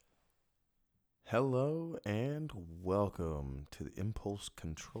Hello and welcome to the Impulse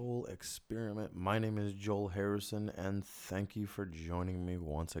Control Experiment. My name is Joel Harrison, and thank you for joining me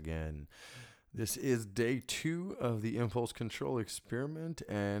once again. This is day 2 of the Impulse Control Experiment,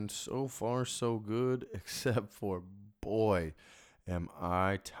 and so far so good, except for boy, am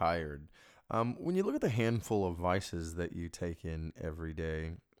I tired. When you look at the handful of vices that you take in every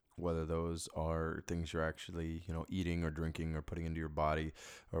day, whether those are things you're actually, eating or drinking or putting into your body,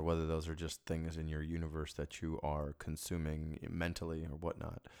 or whether those are just things in your universe that you are consuming mentally or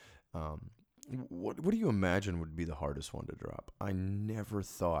whatnot. Um, what do you imagine would be the hardest one to drop? I never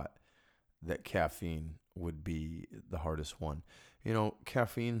thought that caffeine would be the hardest one.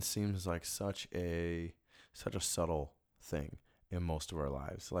 Caffeine seems like such a subtle thing in most of our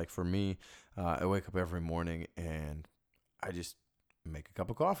lives. Like for me, I wake up every morning and I just make a cup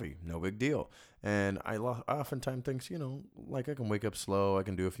of coffee, no big deal. And I oftentimes think, like I can wake up slow, I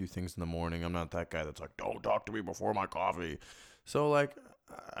can do a few things in the morning. I'm not that guy that's like, don't talk to me before my coffee. So like,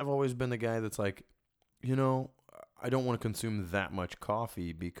 I've always been the guy that's like, you know, I don't want to consume that much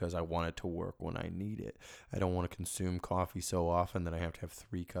coffee because I want it to work when I need it. I don't want to consume coffee so often that I have to have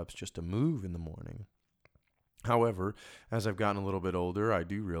 3 cups just to move in the morning. However, as I've gotten a little bit older, I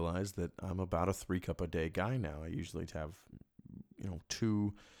do realize that I'm about a 3 cup a day guy now. I usually have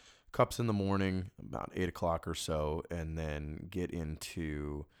 2 cups in the morning, about 8 o'clock or so, and then get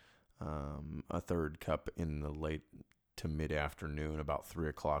into a third cup in the late to mid afternoon, about 3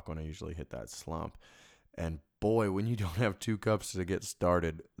 o'clock when I usually hit that slump. And boy, when you don't have 2 cups to get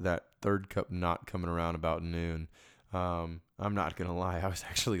started, that third cup not coming around about noon. I'm not going to lie. I was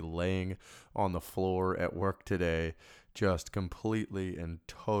actually laying on the floor at work today, just completely and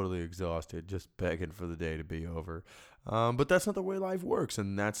totally exhausted, just begging for the day to be over. But that's not the way life works,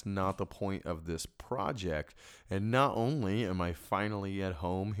 and that's not the point of this project. And not only am I finally at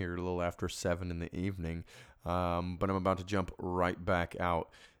home here a little after 7 in the evening, but I'm about to jump right back out.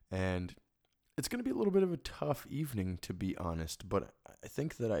 And it's going to be a little bit of a tough evening, to be honest, but I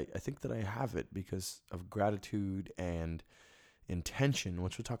think that I have it because of gratitude and intention,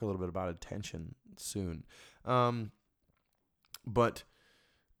 which we'll talk a little bit about intention soon. But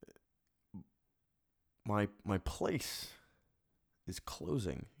my place is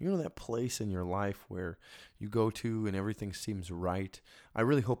closing. You know that place in your life where you go to and everything seems right. I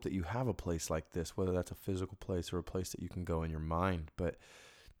really hope that you have a place like this, whether that's a physical place or a place that you can go in your mind. But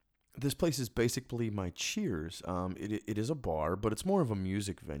this place is basically my Cheers. It is a bar, but it's more of a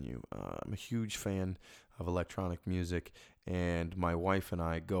music venue. I'm a huge fan of electronic music, and my wife and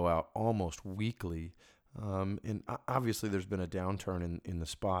I go out almost weekly. And obviously, there's been a downturn in the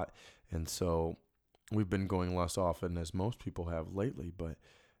spot, and so we've been going less often as most people have lately. But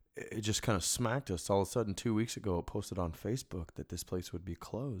it just kind of smacked us. All of a sudden, 2 weeks ago, it posted on Facebook that this place would be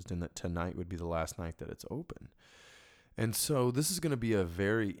closed and that tonight would be the last night that it's open. And so this is going to be a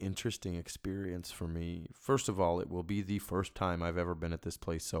very interesting experience for me. First of all, it will be the first time I've ever been at this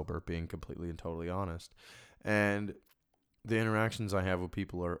place sober, being completely and totally honest. And the interactions I have with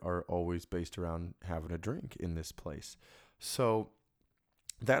people are always based around having a drink in this place. So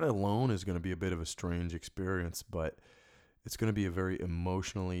that alone is going to be a bit of a strange experience, but it's going to be a very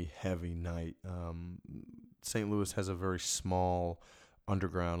emotionally heavy night. St. Louis has a very small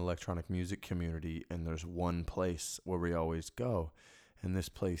underground electronic music community, and there's one place where we always go, and this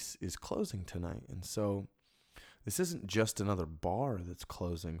place is closing tonight. And so this isn't just another bar that's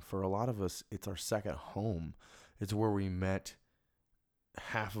closing. For a lot of us, it's our second home. It's where we met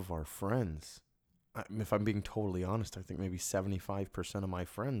half of our friends. If I'm being totally honest, I think maybe 75% of my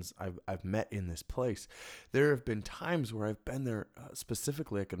friends I've met in this place. There have been times where I've been there,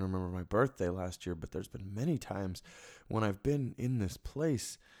 specifically, I can remember my birthday last year, but there's been many times when I've been in this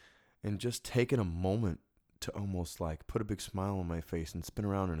place and just taken a moment to almost like put a big smile on my face and spin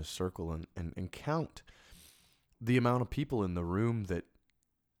around in a circle and count the amount of people in the room that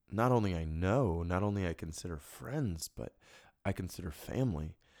not only I know, not only I consider friends, but I consider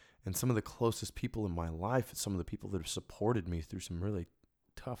family. And some of the closest people in my life, some of the people that have supported me through some really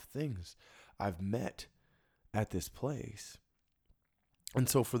tough things, I've met at this place. And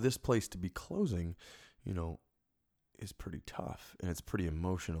so for this place to be closing, is pretty tough and it's pretty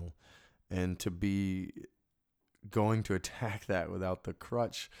emotional. And to be going to attack that without the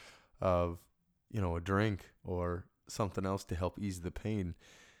crutch of, a drink or something else to help ease the pain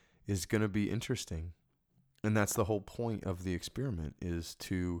is going to be interesting. And that's the whole point of the experiment, is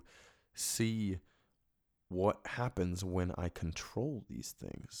to see what happens when I control these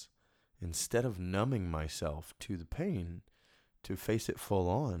things. Instead of numbing myself to the pain, to face it full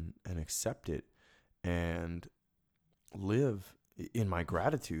on and accept it and live in my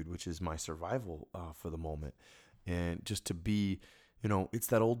gratitude, which is my survival for the moment. And just to be, it's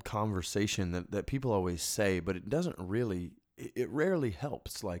that old conversation that people always say, but it doesn't really, it rarely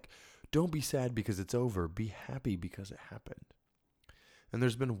helps. Like, don't be sad because it's over. Be happy because it happened. And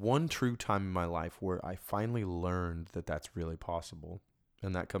there's been one true time in my life where I finally learned that that's really possible.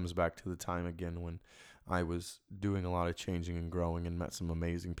 And that comes back to the time again when I was doing a lot of changing and growing and met some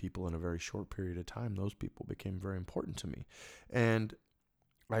amazing people in a very short period of time. Those people became very important to me. And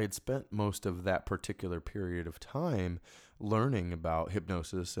I had spent most of that particular period of time learning about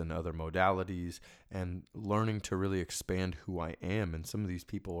hypnosis and other modalities and learning to really expand who I am. And some of these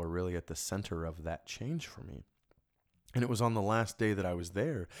people are really at the center of that change for me. And it was on the last day that I was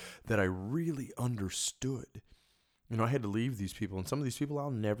there that I really understood. I had to leave these people, and some of these people I'll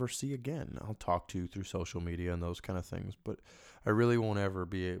never see again. I'll talk to through social media and those kind of things, but I really won't ever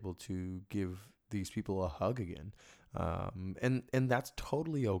be able to give these people a hug again. And that's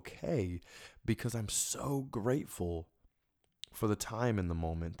totally okay, because I'm so grateful for the time and the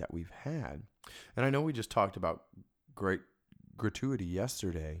moment that we've had. And I know we just talked about great gratuity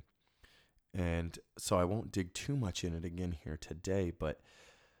yesterday, and so I won't dig too much in it again here today, but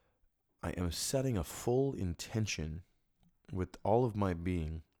I am setting a full intention with all of my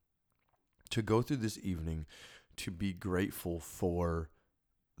being to go through this evening to be grateful for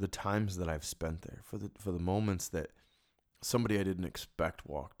the times that I've spent there, for the moments that somebody I didn't expect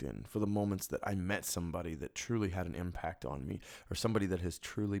walked in, for the moments that I met somebody that truly had an impact on me, or somebody that has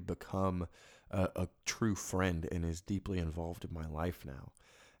truly become a true friend and is deeply involved in my life now.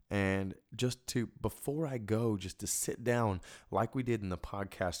 And just to, before I go, just to sit down like we did in the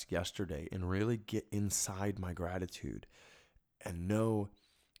podcast yesterday and really get inside my gratitude and know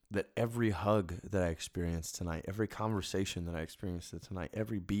that every hug that I experienced tonight, every conversation that I experienced tonight,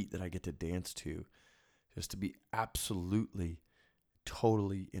 every beat that I get to dance to, just to be absolutely,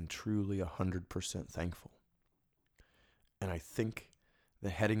 totally, and truly 100% thankful. And I think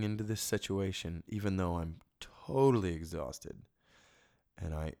that heading into this situation, even though I'm totally exhausted,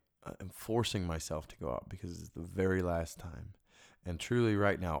 and I'm forcing myself to go out because it's the very last time. And truly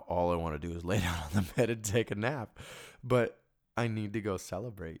right now, all I want to do is lay down on the bed and take a nap. But I need to go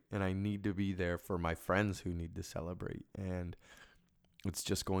celebrate, and I need to be there for my friends who need to celebrate. And it's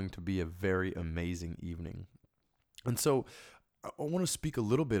just going to be a very amazing evening. And so I want to speak a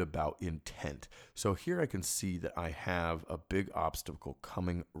little bit about intent. So here I can see that I have a big obstacle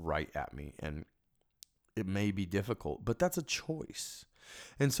coming right at me, and it may be difficult, but that's a choice.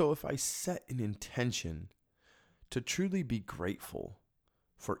 And so if I set an intention to truly be grateful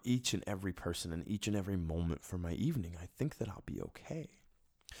for each and every person and each and every moment for my evening, I think that I'll be okay.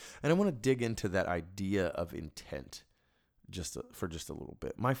 And I want to dig into that idea of intent for just a little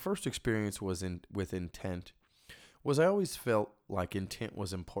bit. My first experience with intent was I always felt like intent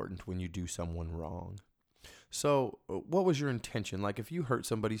was important when you do someone wrong. So what was your intention? Like if you hurt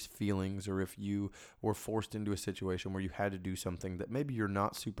somebody's feelings, or if you were forced into a situation where you had to do something that maybe you're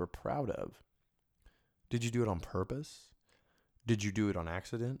not super proud of, did you do it on purpose? Did you do it on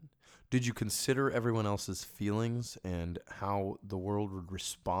accident? Did you consider everyone else's feelings and how the world would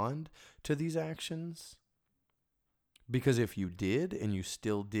respond to these actions? Because if you did, and you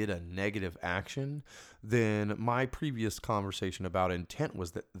still did a negative action, then my previous conversation about intent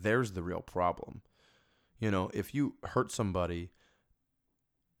was that there's the real problem. If you hurt somebody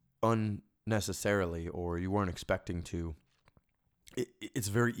unnecessarily, or you weren't expecting to, it's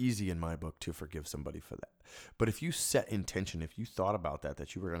very easy in my book to forgive somebody for that. But if you set intention, if you thought about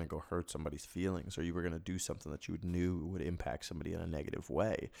that you were going to go hurt somebody's feelings, or you were going to do something that you knew would impact somebody in a negative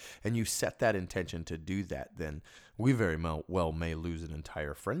way, and you set that intention to do that, then we very well may lose an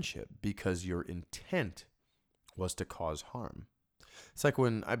entire friendship because your intent was to cause harm. It's like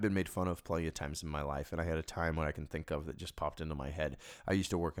when I've been made fun of plenty of times in my life, and I had a time when I can think of that just popped into my head. I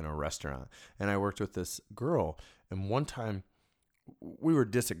used to work in a restaurant, and I worked with this girl, and one time we were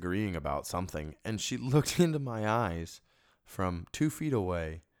disagreeing about something, and she looked into my eyes from 2 feet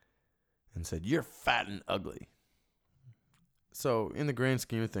away and said, "You're fat and ugly." So in the grand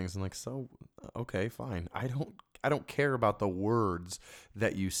scheme of things, I'm like, so, okay, fine. I don't care about the words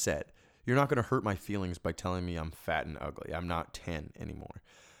that you said. You're not going to hurt my feelings by telling me I'm fat and ugly. I'm not 10 anymore.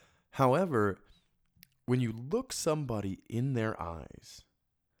 However, when you look somebody in their eyes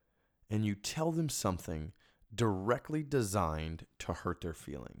and you tell them something directly designed to hurt their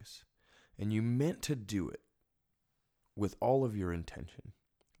feelings, and you meant to do it with all of your intention,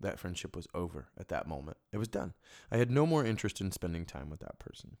 that friendship was over at that moment. It was done. I had no more interest in spending time with that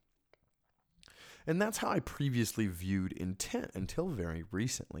person. And that's how I previously viewed intent until very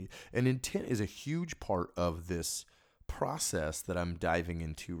recently. And intent is a huge part of this process that I'm diving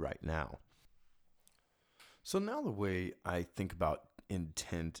into right now. So now the way I think about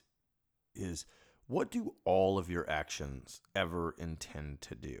intent is, what do all of your actions ever intend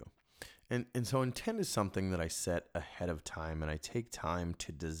to do? And so intent is something that I set ahead of time, and I take time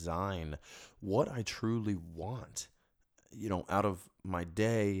to design what I truly want, out of my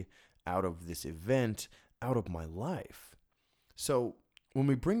day, out of this event, out of my life. So when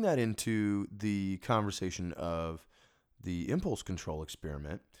we bring that into the conversation of the impulse control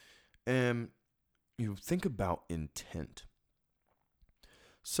experiment, and you think about intent.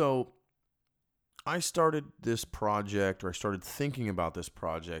 So I started this project, or I started thinking about this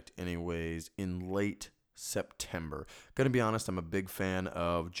project anyways, in late September. Gonna be honest, I'm a big fan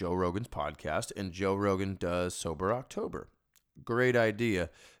of Joe Rogan's podcast, and Joe Rogan does Sober October. Great idea,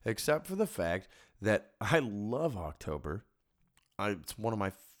 except for the fact that I love October. It's one of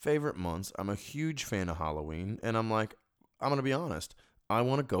my favorite months. I'm a huge fan of Halloween, and I'm gonna be honest, I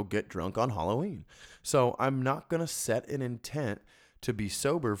want to go get drunk on Halloween. So I'm not gonna set an intent to be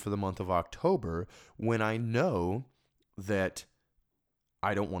sober for the month of October when I know that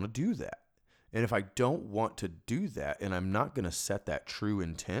I don't want to do that. And if I don't want to do that, and I'm not going to set that true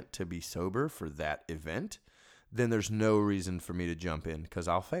intent to be sober for that event, then there's no reason for me to jump in, because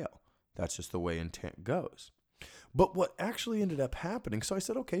I'll fail. That's just the way intent goes. But what actually ended up happening, so I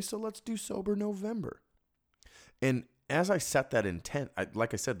said, okay, so let's do Sober November. And as I set that intent,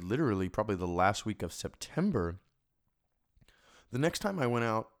 like I said, literally probably the last week of September, the next time I went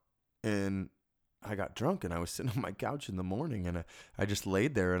out and I got drunk, and I was sitting on my couch in the morning, and I just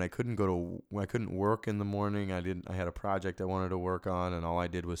laid there, and I couldn't work in the morning. I had a project I wanted to work on, and all I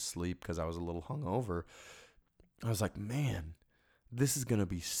did was sleep because I was a little hungover. I was like, man, this is going to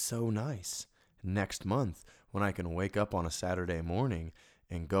be so nice next month when I can wake up on a Saturday morning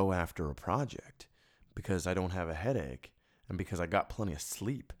and go after a project, because I don't have a headache and because I got plenty of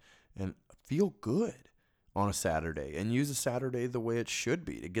sleep, and feel good on a Saturday, and use a Saturday the way it should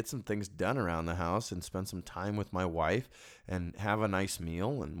be, to get some things done around the house and spend some time with my wife and have a nice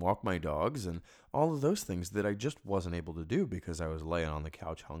meal and walk my dogs and all of those things that I just wasn't able to do because I was laying on the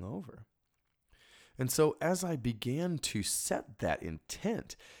couch hungover. And so as I began to set that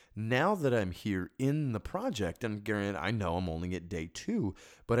intent, now that I'm here in the project, and granted, I know I'm only at day 2,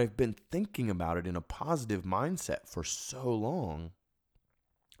 but I've been thinking about it in a positive mindset for so long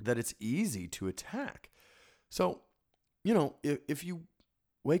that it's easy to attack. So, if you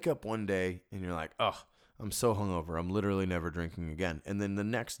wake up one day and you're like, oh, I'm so hungover, I'm literally never drinking again, and then the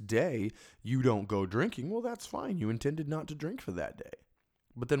next day you don't go drinking, well, that's fine. You intended not to drink for that day.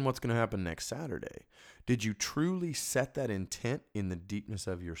 But then what's going to happen next Saturday? Did you truly set that intent in the deepness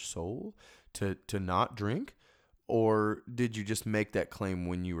of your soul to not drink? Or did you just make that claim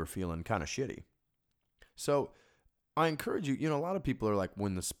when you were feeling kind of shitty? So I encourage you, a lot of people are like,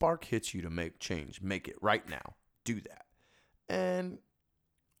 when the spark hits you to make change, make it right now. Do that. And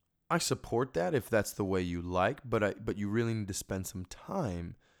I support that if that's the way you like, but you really need to spend some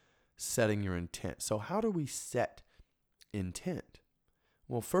time setting your intent. So how do we set intent?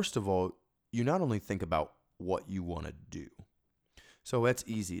 Well, first of all, you not only think about what you want to do. So that's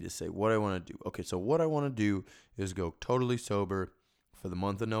easy to say, what I want to do. Okay, so what I want to do is go totally sober for the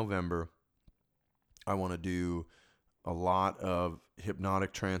month of November. I want to do a lot of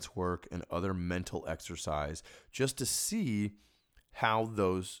hypnotic trance work and other mental exercise just to see how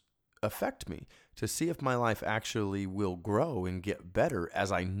those affect me, to see if my life actually will grow and get better, as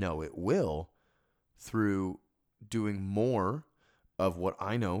I know it will, through doing more of what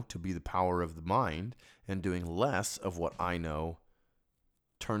I know to be the power of the mind and doing less of what I know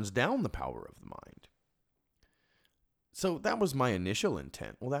turns down the power of the mind. So that was my initial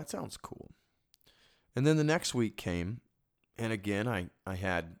intent. Well, that sounds cool. And then the next week came, and again,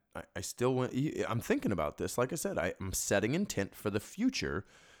 I still went, I'm thinking about this. Like I said, I'm setting intent for the future,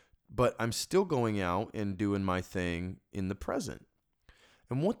 but I'm still going out and doing my thing in the present.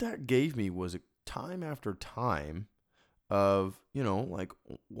 And what that gave me was time after time of, like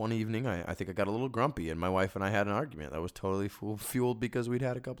one evening, I think I got a little grumpy, and my wife and I had an argument that was totally fueled because we'd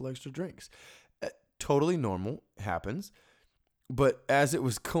had a couple extra drinks. Totally normal, happens. But as it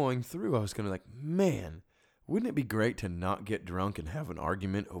was going through, I was going to like, man, wouldn't it be great to not get drunk and have an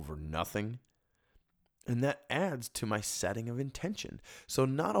argument over nothing? And that adds to my setting of intention. So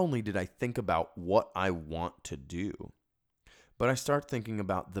not only did I think about what I want to do, but I start thinking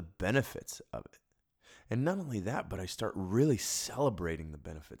about the benefits of it. And not only that, but I start really celebrating the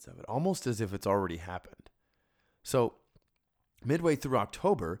benefits of it, almost as if it's already happened. So midway through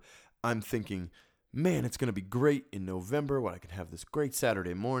October, I'm thinking, man, it's going to be great in November when I can have this great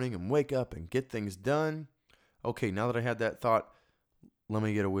Saturday morning and wake up and get things done. Okay, now that I had that thought, let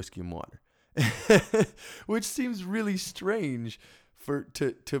me get a whiskey and water. Which seems really strange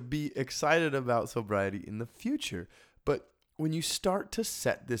to be excited about sobriety in the future. But when you start to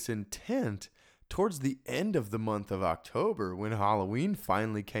set this intent towards the end of the month of October, when Halloween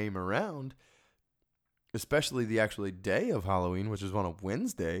finally came around, especially the actual day of Halloween, which was on a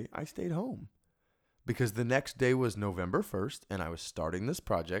Wednesday, I stayed home. Because the next day was November 1st, and I was starting this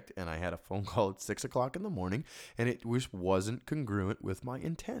project, and I had a phone call at 6 o'clock in the morning, and it wasn't congruent with my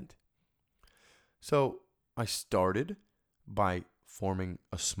intent. So I started by forming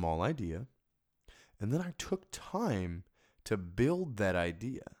a small idea, and then I took time to build that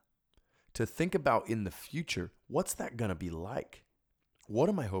idea, to think about in the future, what's that going to be like? What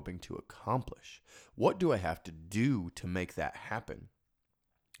am I hoping to accomplish? What do I have to do to make that happen?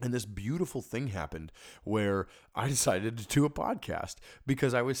 And this beautiful thing happened where I decided to do a podcast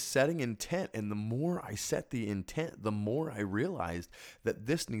because I was setting intent. And the more I set the intent, the more I realized that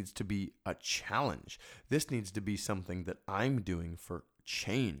this needs to be a challenge. This needs to be something that I'm doing for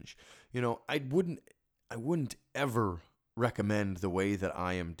change. You know, I wouldn't ever recommend the way that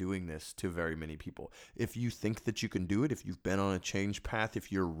I am doing this to very many people. If you think that you can do it, if you've been on a change path,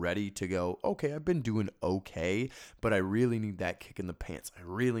 if you're ready to go, okay, I've been doing okay, but I really need that kick in the pants. I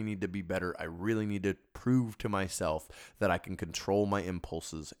really need to be better. I really need to prove to myself that I can control my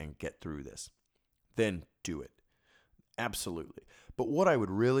impulses and get through this. Then do it. Absolutely. But what I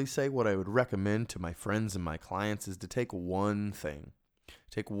would really say, what I would recommend to my friends and my clients is to take one thing.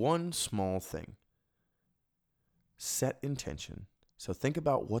 Take one small thing. Set intention. So think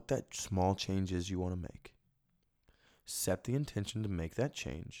about what that small change is you want to make. Set the intention to make that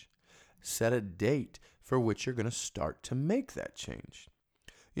change. Set a date for which you're going to start to make that change.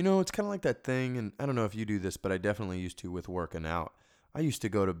 You know, it's kind of like that thing, and I don't know if you do this, but I definitely used to with working out. I used to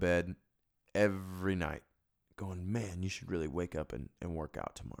go to bed every night going, man, you should really wake up and work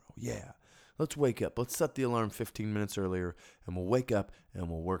out tomorrow. Yeah, let's wake up. Let's set the alarm 15 minutes earlier, and we'll wake up and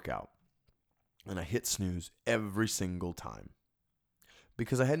we'll work out. And I hit snooze every single time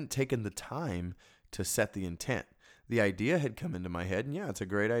because I hadn't taken the time to set the intent. The idea had come into my head, and yeah, it's a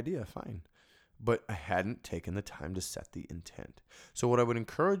great idea, fine. But I hadn't taken the time to set the intent. So what I would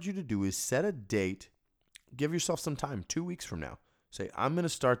encourage you to do is set a date. Give yourself some time, 2 weeks from now. Say, I'm going to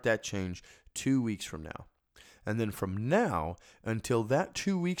start that change 2 weeks from now. And then from now until that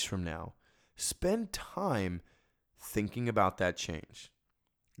 2 weeks from now, spend time thinking about that change.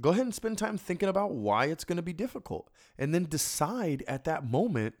 Go ahead and spend time thinking about why it's going to be difficult, and then decide at that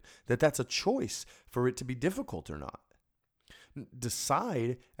moment that that's a choice for it to be difficult or not.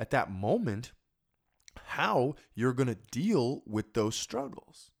 Decide at that moment how you're going to deal with those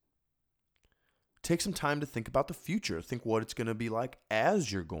struggles. Take some time to think about the future. Think what it's going to be like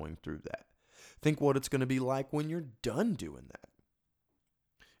as you're going through that. Think what it's going to be like when you're done doing that.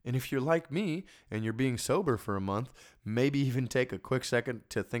 And if you're like me and you're being sober for a month, maybe even take a quick second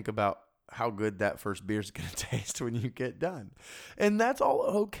to think about how good that first beer is going to taste when you get done. And that's all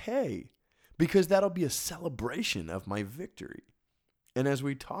okay, because that'll be a celebration of my victory. And as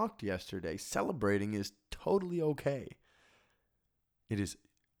we talked yesterday, celebrating is totally okay. It is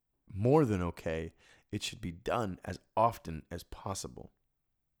more than okay. It should be done as often as possible.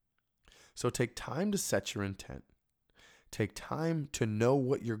 So take time to set your intent. Take time to know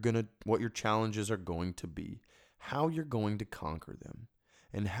what your challenges are going to be, how you're going to conquer them,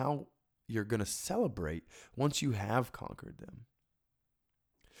 and how you're going to celebrate once you have conquered them.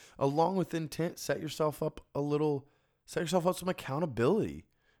 Along with intent, set yourself up some accountability.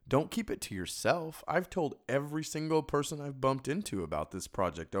 Don't keep it to yourself. I've told every single person I've bumped into about this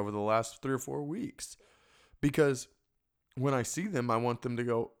project over the last 3 or 4 weeks, because when I see them, I want them to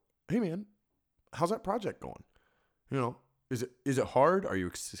go, hey man, how's that project going? You know, is it hard? Are you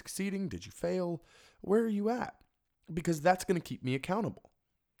succeeding? Did you fail? Where are you at? Because that's going to keep me accountable.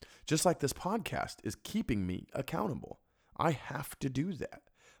 Just like this podcast is keeping me accountable. I have to do that.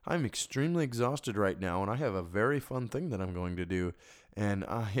 I'm extremely exhausted right now, and I have a very fun thing that I'm going to do. And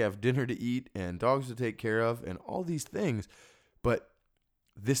I have dinner to eat and dogs to take care of and all these things. But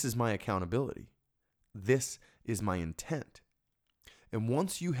this is my accountability. This is my intent. And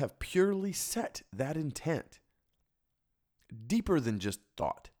once you have purely set that intent, deeper than just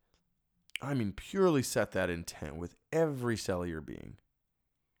thought, I mean purely set that intent with every cell of your being,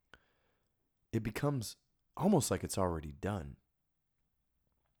 it becomes almost like it's already done.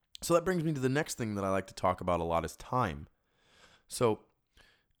 So that brings me to the next thing that I like to talk about a lot is time. So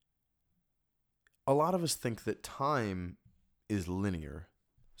a lot of us think that time is linear.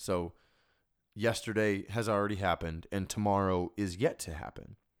 So yesterday has already happened and tomorrow is yet to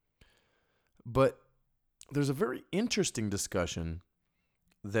happen. But there's a very interesting discussion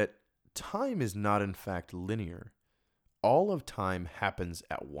that time is not, in fact, linear. All of time happens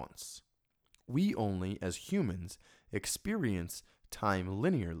at once. We only, as humans, experience time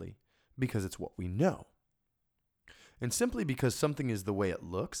linearly because it's what we know. And simply because something is the way it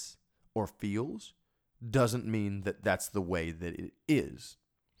looks or feels doesn't mean that that's the way that it is.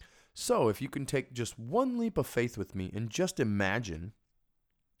 So if you can take just one leap of faith with me and just imagine,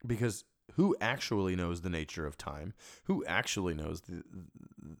 because who actually knows the nature of time? Who actually knows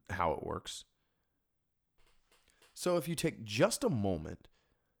how it works? So if you take just a moment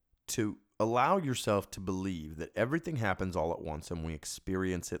to allow yourself to believe that everything happens all at once and we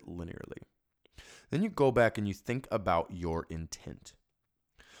experience it linearly, then you go back and you think about your intent.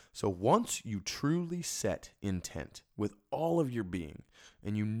 So once you truly set intent with all of your being,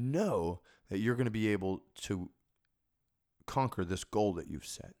 and you know that you're going to be able to conquer this goal that you've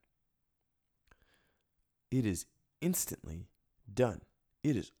set, it is instantly done.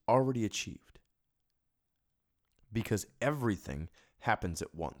 It is already achieved. Because everything happens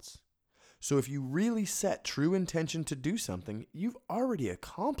at once. So if you really set true intention to do something, you've already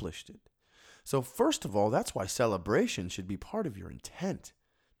accomplished it. So first of all, that's why celebration should be part of your intent.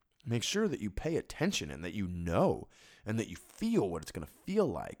 Make sure that you pay attention and that you know and that you feel what it's going to feel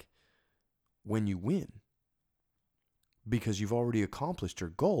like when you win. Because you've already accomplished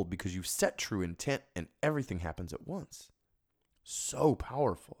your goal, because you've set true intent and everything happens at once. So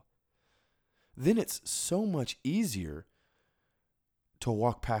powerful. Then it's so much easier to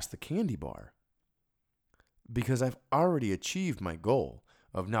walk past the candy bar because I've already achieved my goal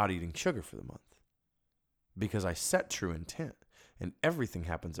of not eating sugar for the month because I set true intent and everything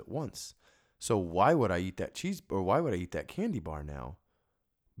happens at once. So why would I eat that why would I eat that candy bar now?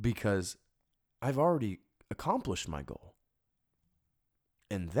 Because I've already accomplished my goal.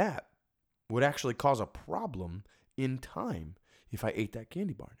 And that would actually cause a problem in time if I ate that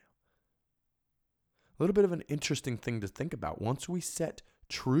candy bar now. A little bit of an interesting thing to think about once we set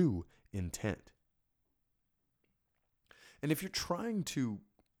true intent. And if you're trying to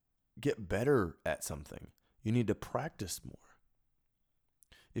get better at something, you need to practice more.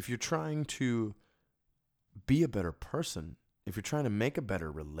 If you're trying to be a better person, if you're trying to make a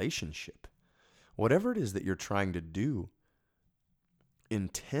better relationship, whatever it is that you're trying to do,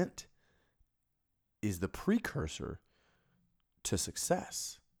 intent is the precursor to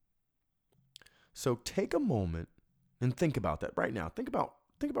success. So take a moment and think about that right now. Think about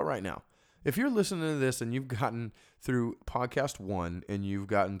right now. If you're listening to this and you've gotten through podcast 1 and you've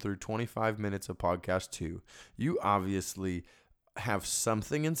gotten through 25 minutes of podcast 2, you obviously have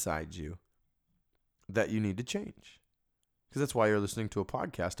something inside you that you need to change. Because that's why you're listening to a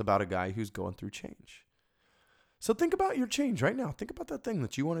podcast about a guy who's going through change. So think about your change right now. Think about that thing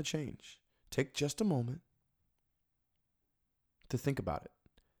that you want to change. Take just a moment to think about it.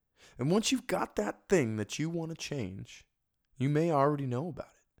 And once you've got that thing that you want to change, you may already know about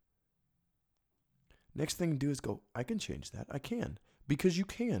it. Next thing to do is go, I can change that. I can. Because you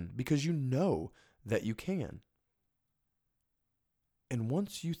can. Because you know that you can. And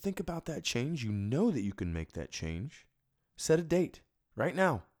once you think about that change, you know that you can make that change. Set a date right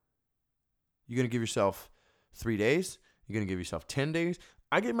now. You're going to give yourself 3 days. You're going to give yourself 10 days.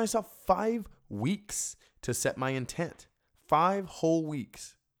 I gave myself 5 weeks to set my intent. 5 whole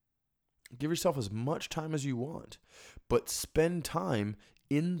weeks. Give yourself as much time as you want, but spend time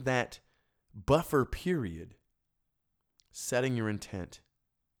in that buffer period, setting your intent,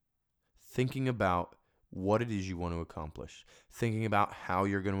 thinking about what it is you want to accomplish, thinking about how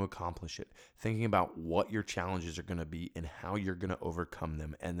you're going to accomplish it, thinking about what your challenges are going to be and how you're going to overcome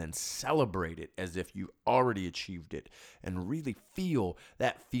them, and then celebrate it as if you already achieved it and really feel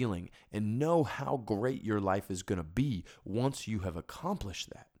that feeling and know how great your life is going to be once you have accomplished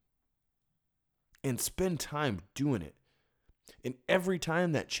that. And spend time doing it. And every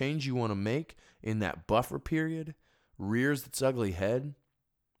time that change you want to make in that buffer period rears its ugly head,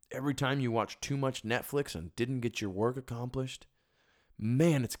 every time you watch too much Netflix and didn't get your work accomplished,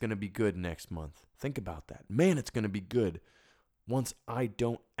 man, it's going to be good next month. Think about that. Man, it's going to be good once I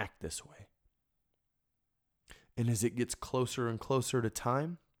don't act this way. And as it gets closer and closer to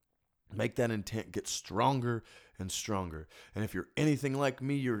time, make that intent get stronger and stronger. And if you're anything like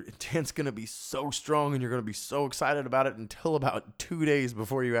me, your intent's going to be so strong and you're going to be so excited about it until about 2 days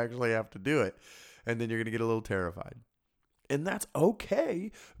before you actually have to do it. And then you're going to get a little terrified. And that's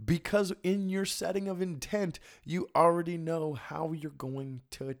okay, because in your setting of intent, you already know how you're going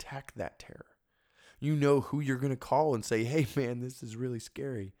to attack that terror. You know who you're going to call and say, hey man, this is really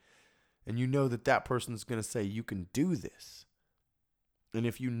scary. And you know that that person's going to say, you can do this. And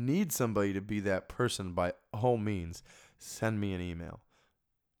if you need somebody to be that person, by all means, send me an email.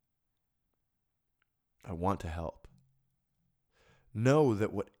 I want to help. Know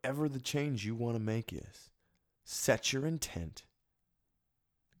that whatever the change you want to make is, set your intent,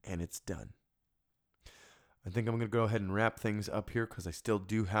 and it's done. I think I'm going to go ahead and wrap things up here because I still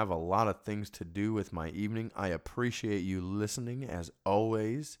do have a lot of things to do with my evening. I appreciate you listening as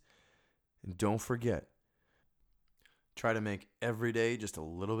always. And don't forget, try to make every day just a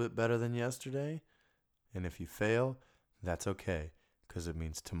little bit better than yesterday. And if you fail, that's okay, because it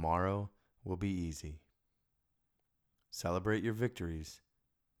means tomorrow will be easy. Celebrate your victories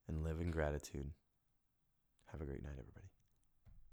and live in gratitude. Have a great night, everybody.